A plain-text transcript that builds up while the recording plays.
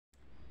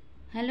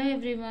Hello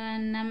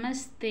everyone,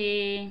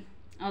 namaste.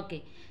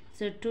 Okay,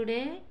 so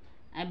today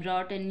I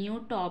brought a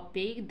new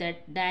topic,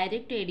 that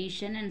direct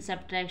addition and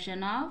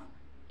subtraction of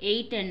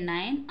 8 and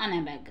 9 on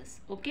abacus.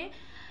 Okay,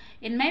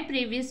 in my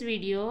previous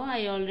video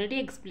I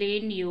already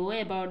explained you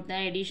about the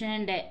addition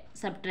and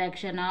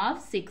subtraction of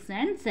 6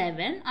 and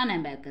 7 on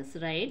abacus,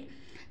 right?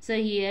 So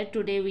here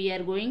today we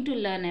are going to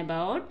learn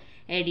about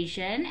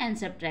addition and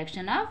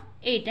subtraction of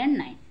 8 and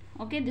 9.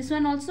 Okay, this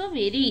one also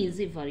very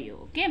easy for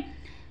you. Okay,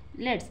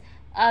 let's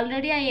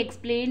already I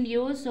explained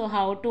you so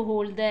how to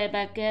hold the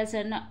abacus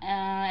and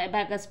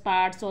abacus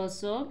parts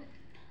also.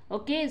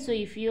 Okay, so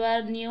if you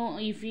are new,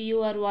 if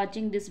you are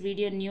watching this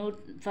video new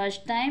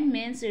first time,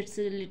 means it's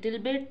a little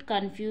bit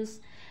confused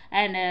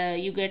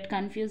and you get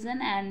confusion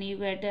and you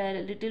get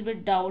a little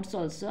bit doubts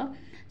also.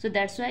 So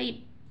that's why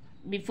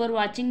before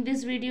watching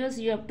these videos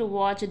you have to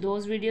watch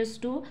those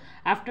videos too.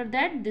 After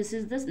that, this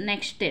is the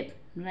next step,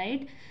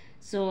 right?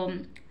 So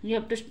you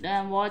have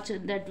to watch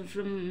that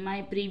from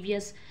my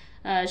previous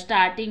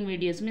starting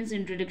videos, means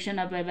introduction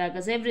of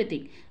abacus,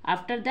 everything.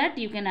 After that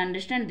you can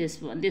understand this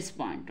one, this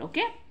point.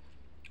 Okay,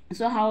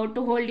 so how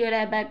to hold your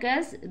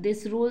abacus,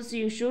 these rules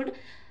you should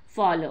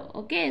follow.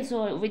 Okay,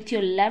 so with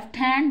your left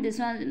hand, this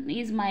one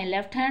is my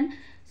left hand,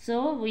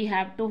 so we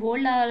have to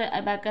hold our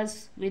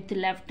abacus with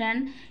left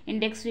hand,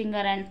 index finger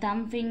and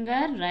thumb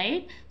finger,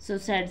 right? So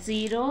set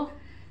 0.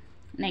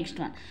 Next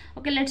one.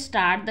 Okay, let's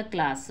start the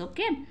class.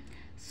 Okay,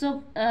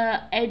 so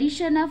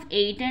addition of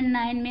 8 and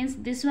 9 means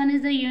this one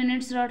is the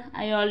units rod.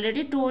 I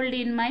already told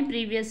in my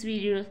previous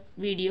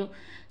video.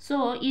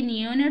 So in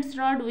units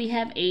rod we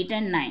have 8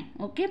 and 9.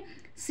 Okay,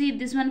 see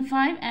this one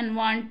 5 and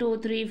 1 2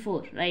 3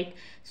 4, right?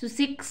 So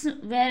 6,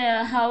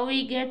 where how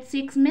we get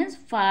 6 means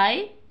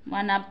 5,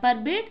 one upper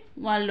bit,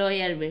 one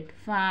lower bit,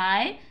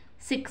 5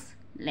 6,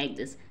 like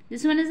this.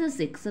 This one is a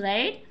 6,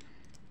 right?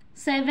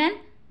 7,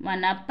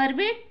 one upper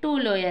bit, two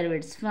lower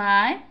bits,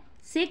 5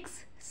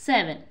 6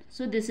 7.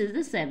 So this is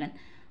the 7,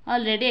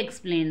 already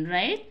explained,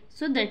 right?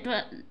 So that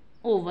was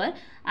over.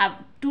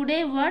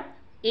 Today what?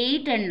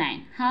 8 and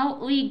 9.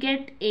 How we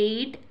get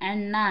 8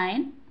 and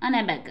 9 on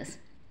abacus?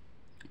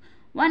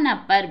 One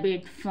upper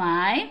bit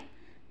 5,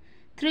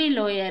 three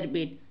lower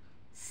bit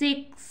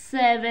 6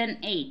 7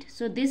 8.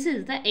 So this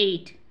is the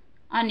 8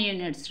 on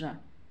units rod.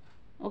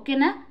 Okay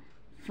na?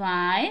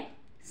 5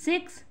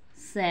 6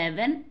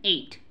 7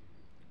 8.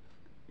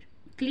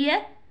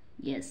 Clear?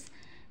 Yes.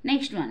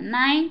 Next one,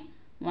 9.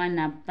 One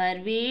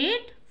upper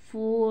bit,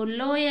 four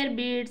lower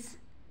bits,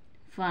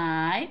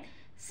 5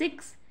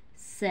 6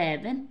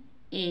 7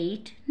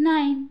 8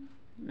 9,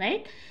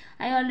 right?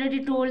 I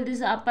already told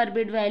this upper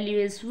bit value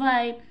is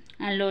 5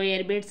 and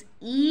lower bits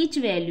each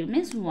value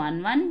means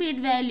 1 bit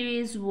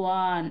value is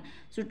 1.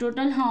 So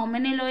total how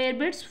many lower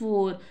bits?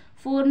 4.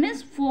 4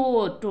 means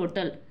 4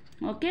 total.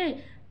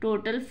 Okay,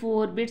 total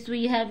 4 bits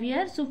we have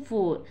here. So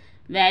 4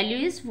 value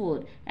is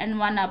 4 and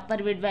one upper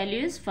bit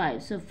value is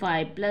 5. So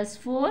 5 plus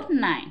 4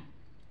 9.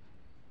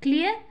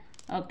 Clear?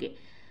 Okay.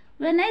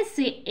 When I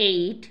say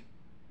 8,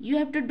 you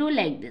have to do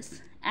like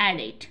this. Add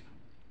 8.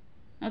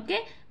 Okay.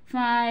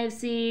 5,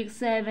 6,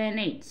 7,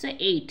 8. So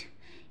 8.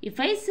 If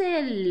I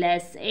say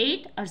less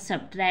 8 or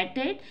subtract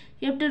 8,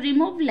 you have to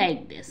remove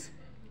like this.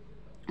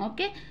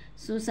 Okay.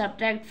 So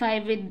subtract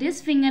 5 with this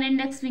finger,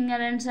 index finger,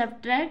 and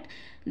subtract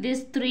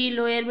this 3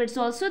 lower bits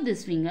also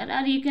this finger,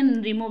 or you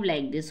can remove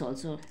like this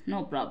also.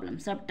 No problem.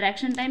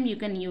 Subtraction time you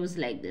can use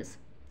like this.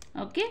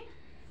 Okay.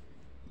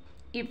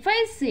 If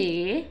I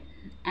say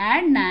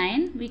add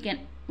 9,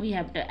 we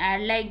have to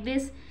add like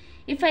this.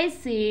 If I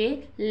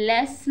say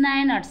less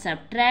 9 or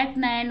subtract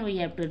 9, we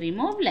have to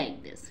remove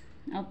like this.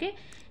 Okay,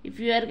 if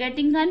you are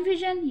getting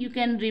confusion, you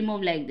can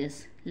remove like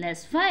this,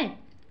 less 5,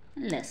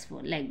 less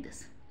 4, like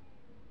this.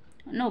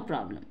 No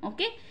problem.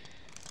 Okay,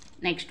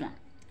 next one.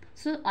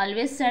 So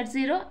always set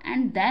 0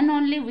 and then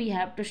only we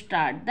have to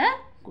start the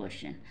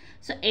question.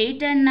 So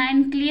 8 and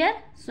 9 clear.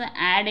 So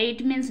add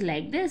 8 means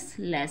like this,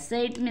 less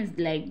 8 means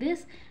like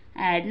this,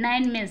 add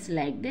 9 means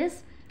like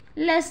this,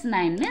 less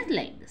 9 means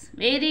like this.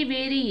 Very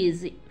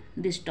easy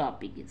this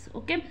topic is.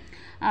 Okay,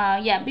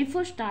 yeah,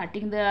 before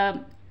starting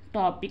the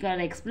topic or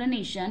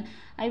explanation,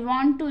 I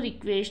want to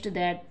request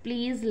that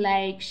please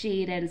like,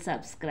 share and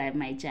subscribe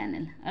my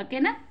channel. Okay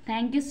na?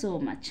 Thank you so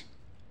much.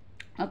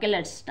 Okay,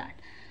 let's start.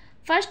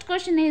 First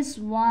question is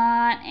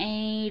 1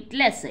 8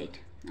 less 8.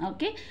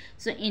 Okay,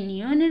 so in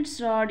units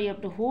rod you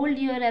have to hold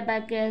your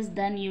abacus,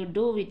 then you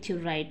do with your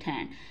right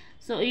hand.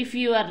 So if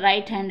you are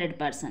right-handed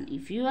person,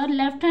 if you are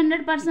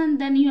left-handed person,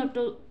 then you have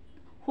to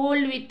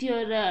hold with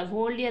your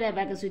hold your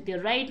abacus with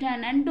your right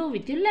hand and do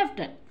with your left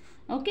hand.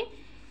 Okay.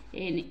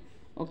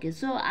 Okay.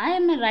 So I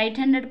am a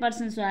right-handed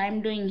person, so I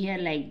am doing here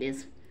like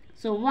this.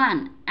 So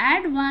 1,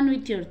 add 1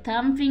 with your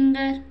thumb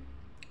finger.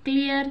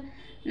 Clear?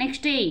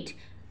 Next 8.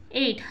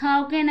 8.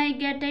 How can I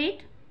get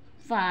 8?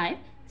 5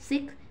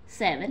 6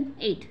 7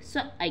 8.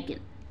 So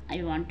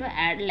I want to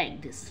add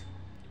like this.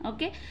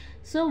 Okay,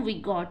 so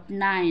we got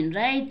 9,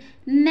 right?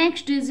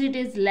 Next digit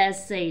is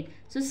less 8.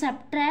 So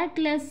subtract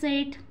less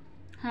 8.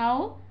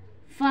 How?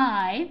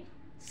 5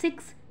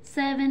 6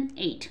 7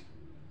 8.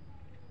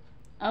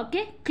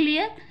 Okay,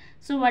 clear?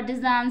 So what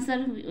is the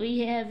answer we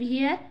have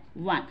here?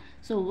 1.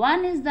 So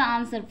 1 is the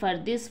answer for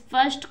this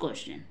first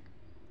question.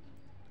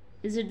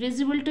 Is it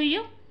visible to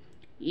you?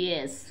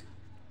 Yes.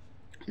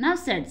 Now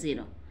set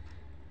 0.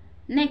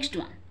 Next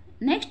one.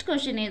 Next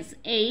question is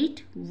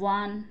 8,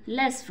 1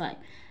 less 5.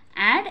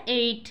 Add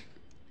 8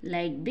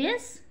 like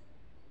this.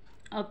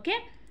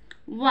 Okay.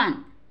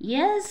 1.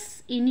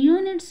 Yes, in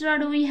units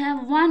rod we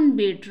have 1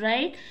 bit,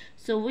 right?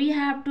 So we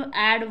have to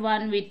add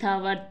 1 with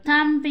our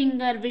thumb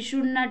finger. We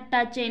should not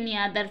touch any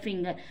other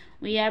finger.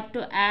 We have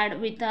to add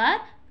with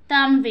our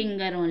thumb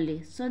finger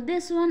only. So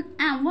this one,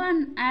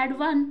 add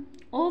 1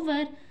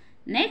 over.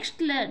 Next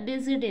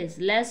digit is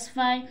less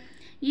 5.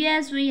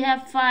 Yes, we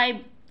have 5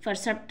 for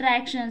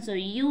subtraction. So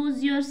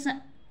use your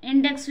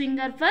index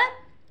finger for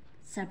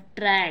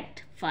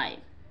subtract 5.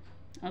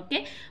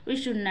 Okay, we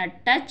should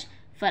not touch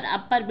for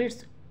upper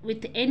bits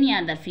with any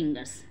other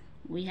fingers.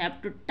 We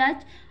have to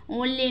touch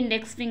only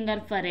index finger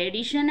for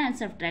addition and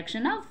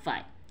subtraction of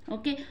 5.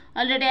 Okay,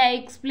 already I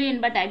explained,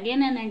 but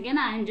again and again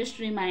I am just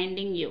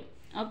reminding you.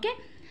 Okay,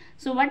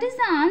 so what is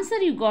the answer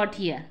you got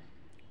here?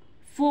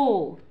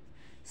 4.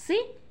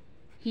 See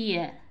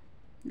here,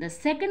 the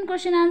second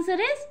question answer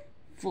is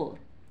 4.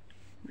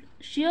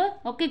 Sure?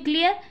 Okay,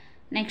 clear?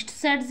 Next,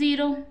 set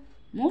 0.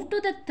 Move to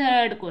the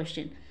third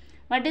question.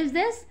 What is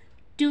this?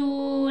 2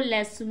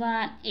 less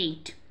 1,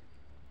 8.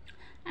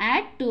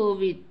 Add 2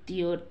 with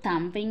your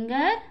thumb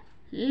finger,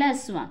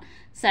 less 1.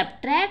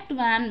 Subtract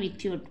 1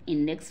 with your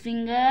index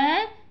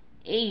finger,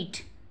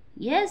 8.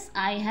 Yes,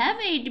 I have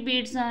 8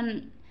 bits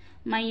on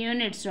my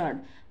units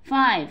rod.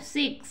 5,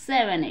 6,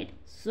 7, 8.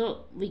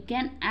 So, we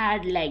can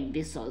add like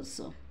this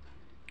also.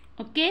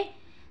 Okay.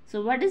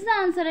 So, what is the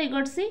answer I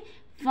got? See,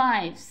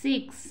 5,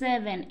 6,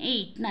 7,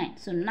 8, 9.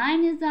 So,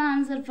 9 is the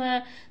answer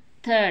for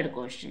third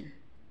question.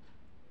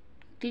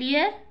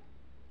 Clear?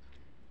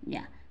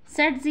 Yeah.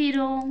 Set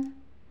 0.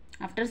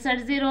 After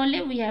set 0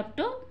 only we have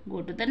to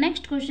go to the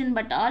next question.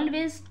 But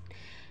always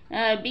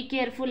be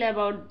careful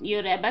about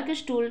your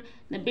abacus tool.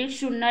 The bit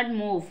should not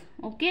move.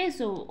 Okay.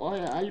 So,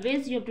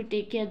 always you have to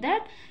take care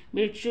that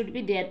bit should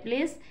be their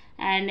place.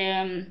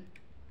 And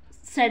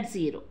set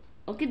 0.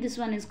 Okay. This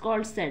one is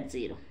called set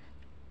 0.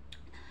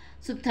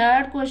 So,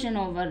 third question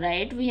over,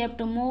 right? We have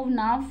to move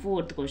now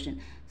fourth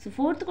question. So,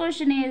 fourth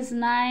question is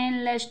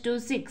 9 less 2,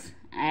 6.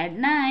 Add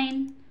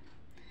 9.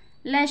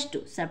 Less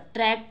 2.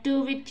 Subtract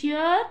 2 with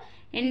your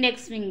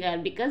index finger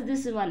because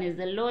this one is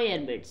the lower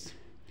bits.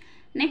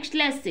 Next,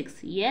 less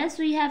 6. Yes,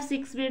 we have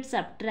 6 bits.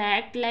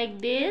 Subtract like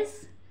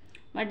this.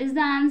 What is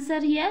the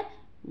answer here?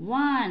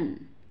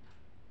 1.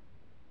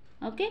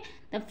 Okay.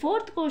 The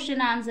fourth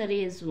question answer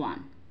is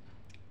 1.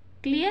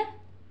 Clear?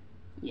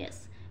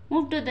 Yes.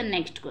 Move to the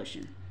next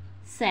question.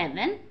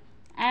 7.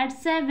 Add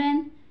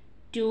 7.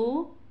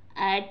 2.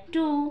 Add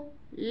 2.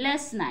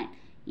 Less 9.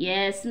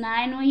 Yes,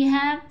 9 we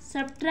have.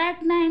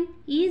 Subtract 9.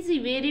 Easy.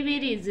 Very,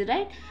 very easy,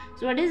 right?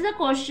 So, what is the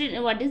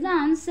question? What is the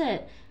answer?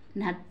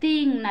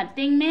 Nothing.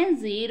 Nothing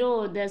means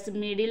 0. This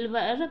middle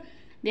bar.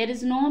 There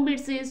is no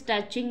bits is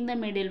touching the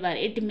middle bar.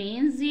 It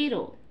means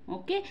 0.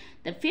 Okay.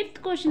 The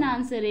fifth question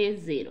answer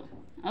is 0.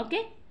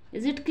 Okay.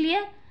 Is it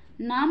clear?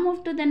 Now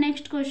move to the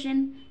next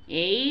question.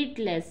 8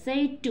 less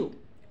 8, 2.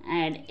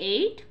 Add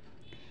 8.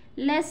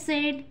 Less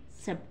 8.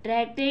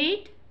 Subtract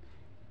 8.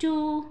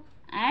 2.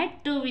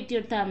 Add 2 with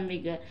your thumb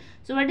finger.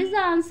 So, what is the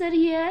answer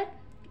here?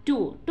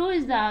 2. 2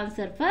 is the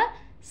answer for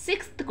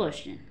sixth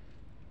question.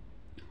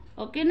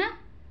 Okay, na?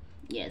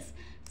 Yes.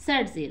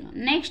 Set 0.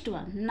 Next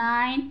one.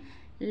 9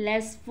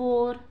 less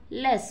 4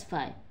 less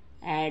 5.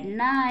 Add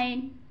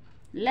 9.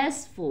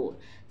 Less 4.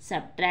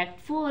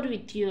 Subtract 4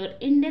 with your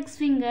index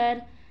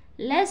finger.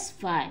 Less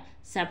 5.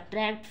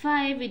 Subtract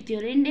 5 with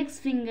your index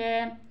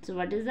finger. So,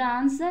 what is the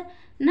answer?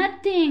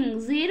 Nothing.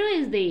 0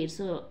 is there.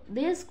 So,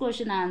 this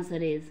question answer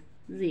is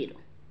 0.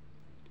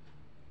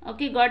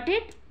 Okay, got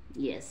it?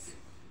 Yes.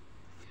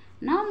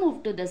 Now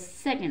move to the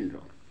second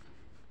row.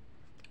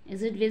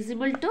 Is it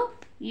visible to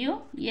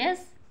you?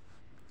 Yes.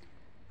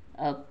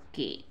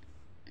 Okay.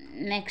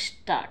 Next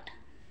start.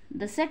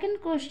 The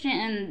second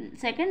question,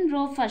 second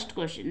row, first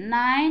question.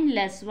 9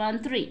 less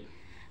 1, 3.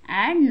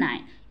 Add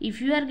 9.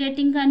 If you are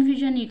getting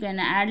confusion, you can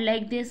add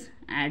like this.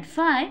 Add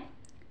 5,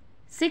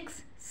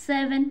 6,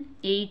 7,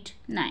 8,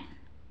 9.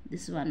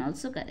 This one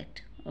also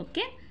correct.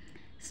 Okay.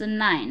 So,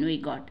 9 we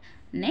got.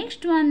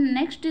 Next one,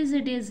 next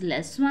digit is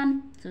less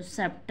 1. So,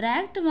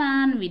 subtract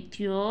 1 with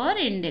your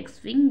index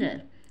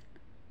finger.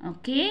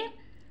 Okay.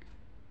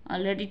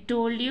 Already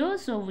told you.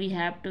 So, we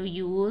have to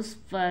use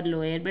for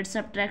lower bit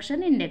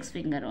subtraction index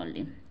finger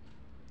only.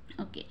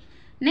 Okay.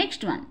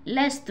 Next one,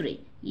 less 3.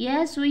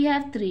 Yes, we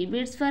have 3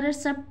 bits for a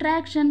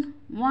subtraction.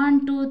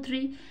 1, 2,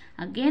 3.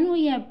 Again,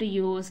 we have to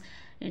use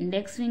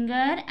index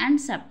finger and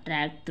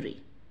subtract 3.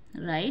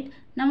 Right.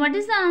 Now, what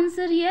is the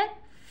answer here?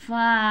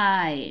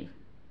 5.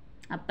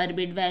 Upper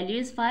bit value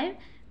is 5.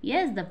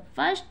 Yes, the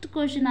first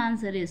question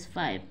answer is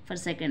 5 for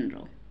second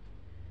row.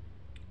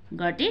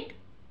 Got it?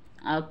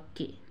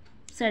 Okay.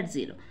 Set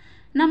 0.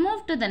 Now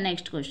move to the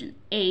next question.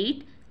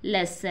 8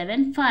 less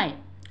 7, 5.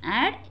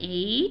 Add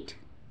 8.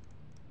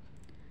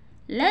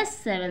 less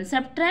 7,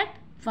 subtract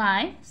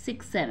 5,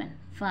 6, 7,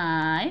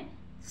 5,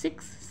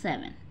 6,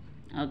 7.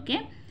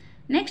 Okay,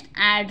 next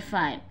add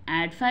 5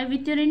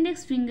 with your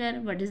index finger.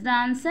 What is the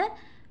answer?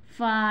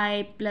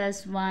 5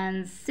 plus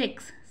 1,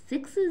 6.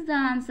 6 is the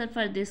answer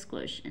for this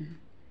question.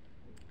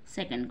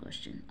 Second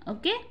question.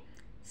 Okay,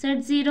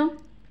 set 0.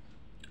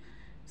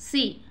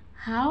 See,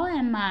 how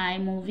am I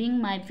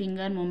moving my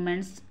finger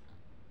movements?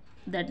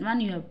 That one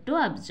you have to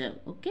observe.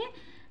 Okay,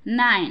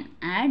 9,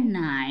 add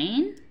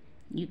 9.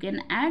 You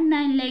can add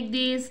 9 like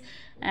this,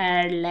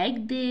 add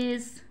like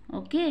this.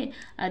 Okay,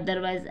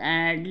 otherwise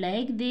add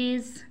like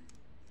this.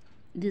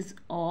 This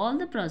all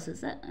the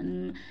process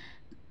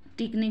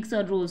techniques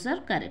or rules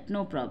are correct,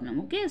 no problem.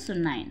 Okay, so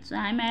 9, so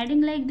I am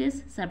adding like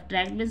this.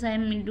 Subtract this, I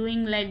am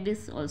doing like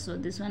this also.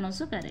 This one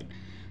also correct.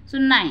 So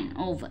 9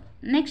 over.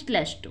 Next,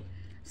 less 2.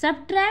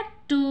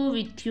 Subtract 2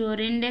 with your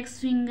index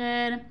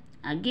finger.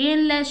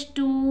 Again less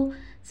 2.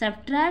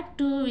 Subtract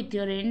 2 with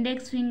your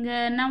index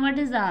finger. Now what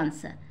is the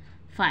answer?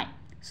 5.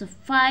 So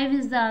 5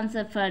 is the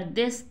answer for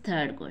this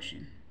third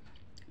question.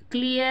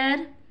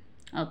 Clear?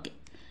 Okay.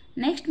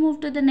 Next, move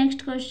to the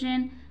next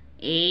question.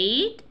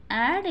 8,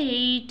 add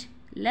 8,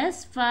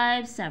 less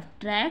 5,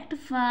 subtract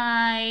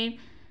 5,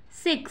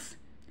 6.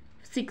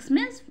 6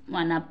 means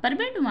one upper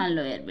bit, one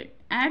lower bit.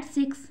 Add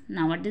 6.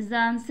 Now what is the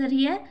answer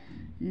here?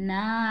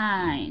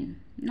 9.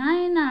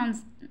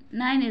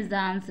 9 is the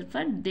answer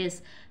for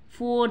this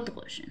fourth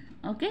question.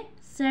 Okay,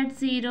 set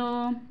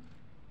 0.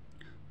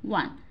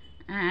 1.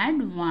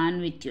 Add 1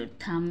 with your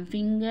thumb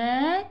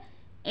finger.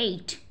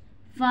 8.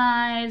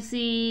 5,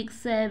 6,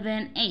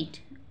 7, 8.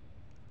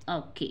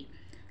 Okay,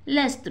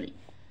 less 3.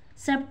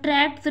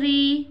 Subtract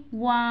 3.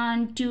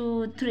 1,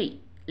 2, 3.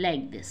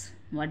 Like this.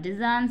 What is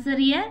the answer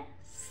here?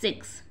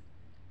 6.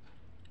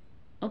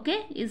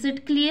 Okay, is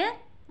it clear?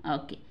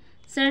 Okay,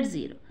 set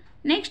 0.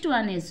 Next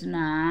one is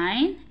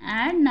 9.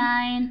 Add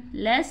 9,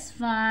 less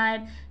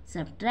 5.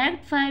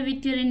 Subtract 5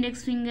 with your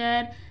index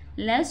finger.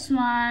 Less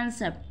 1.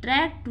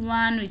 Subtract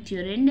 1 with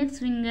your index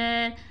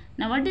finger.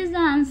 Now what is the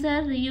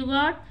answer? You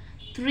got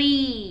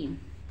 3.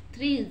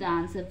 3 is the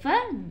answer for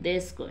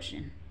this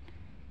question.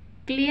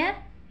 Clear?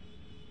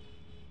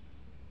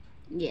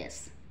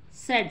 Yes.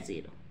 Set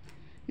 0.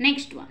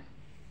 Next one.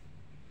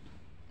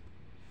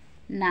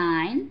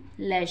 9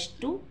 less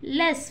 2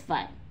 less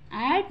 5.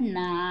 Add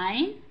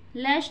 9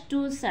 less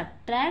 2,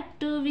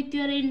 subtract 2 with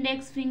your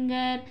index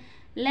finger.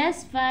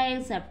 Less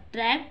 5,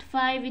 subtract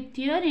 5 with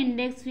your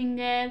index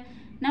finger.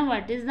 Now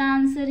what is the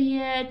answer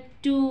here?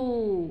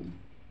 2.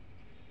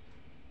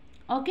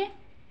 Okay,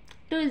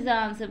 2 is the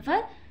answer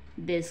for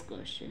this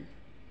question.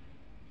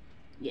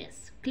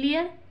 Yes,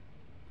 clear?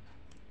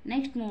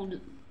 Next,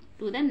 move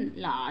to the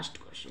last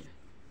question.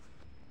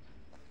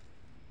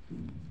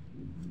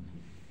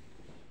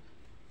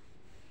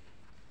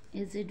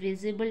 Is it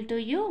visible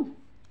to you?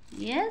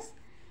 Yes.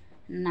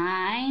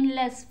 9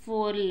 less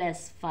 4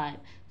 less 5.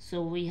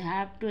 So we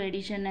have to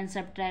addition and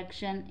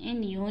subtraction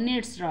in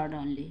units rod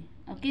only.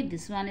 Okay,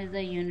 this one is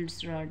the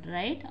units rod,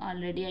 right?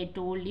 Already I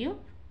told you.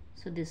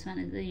 So this one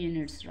is the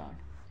units rod.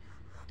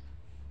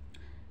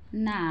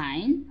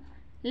 9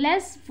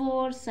 less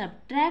 4,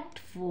 subtract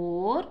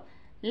 4,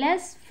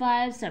 less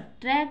 5,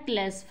 subtract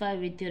less 5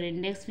 with your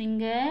index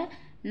finger.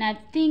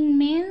 Nothing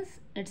means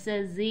it's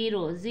a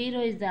 0.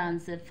 0 is the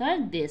answer for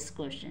this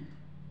question.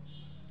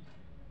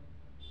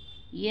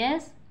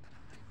 Yes.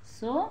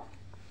 So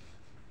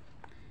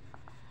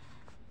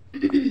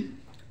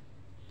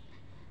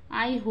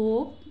I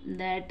hope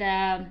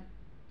that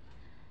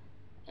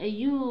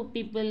you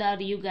people or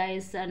you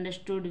guys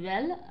understood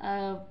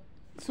well.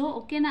 So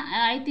okay, now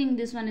I think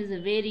this one is a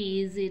very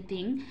easy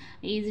thing,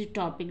 easy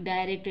topic,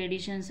 direct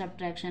addition,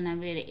 subtraction,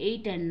 and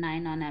 8 and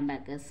 9 on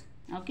abacus.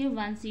 Okay,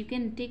 once you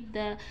can take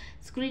the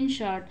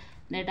screenshot,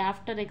 that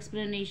after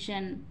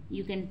explanation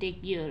you can take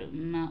your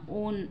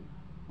own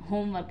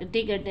homework,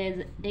 take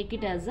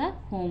it as a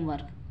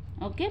homework.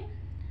 Okay,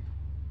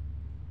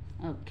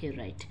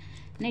 right.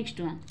 Next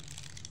one.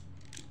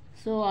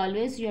 So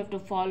always you have to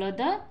follow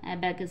the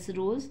abacus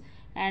rules,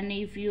 and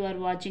if you are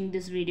watching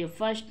this video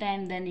first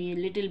time, then you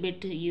little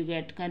bit you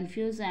get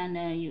confused,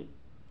 and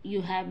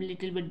you have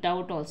little bit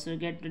doubt also,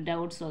 get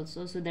doubts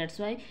also. So that's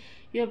why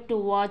you have to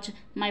watch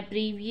my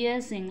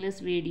previous English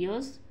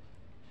videos.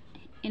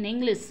 In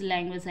English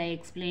language I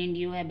explained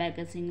you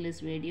abacus English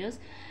videos,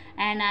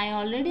 and I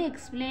already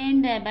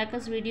explained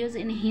abacus videos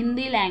in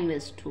Hindi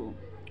language too.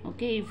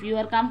 Okay, if you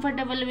are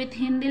comfortable with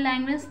Hindi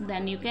language,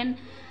 then you can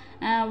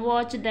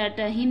watch that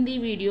Hindi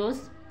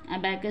videos,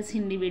 abacus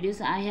Hindi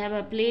videos. I have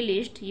a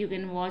playlist, you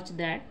can watch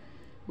that,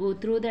 go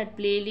through that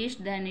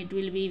playlist, then it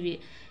will be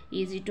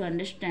easy to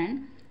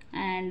understand.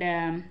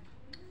 And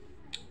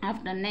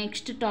after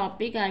next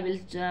topic I will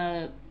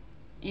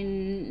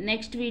in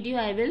next video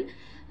I will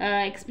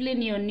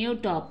explain your new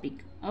topic.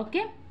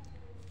 Okay,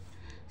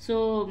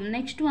 so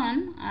next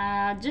one,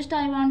 just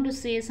I want to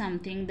say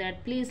something,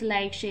 that please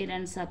like, share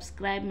and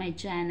subscribe my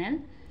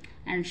channel,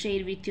 and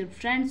share with your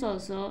friends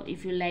also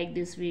if you like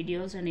these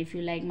videos and if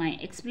you like my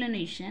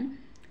explanation.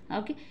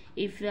 Okay,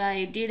 if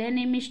I did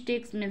any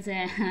mistakes, means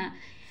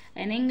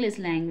in English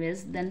language,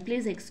 then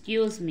please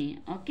excuse me.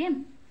 Okay.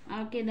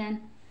 Okay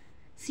then.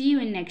 See you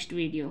in next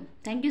video.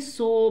 Thank you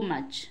so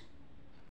much.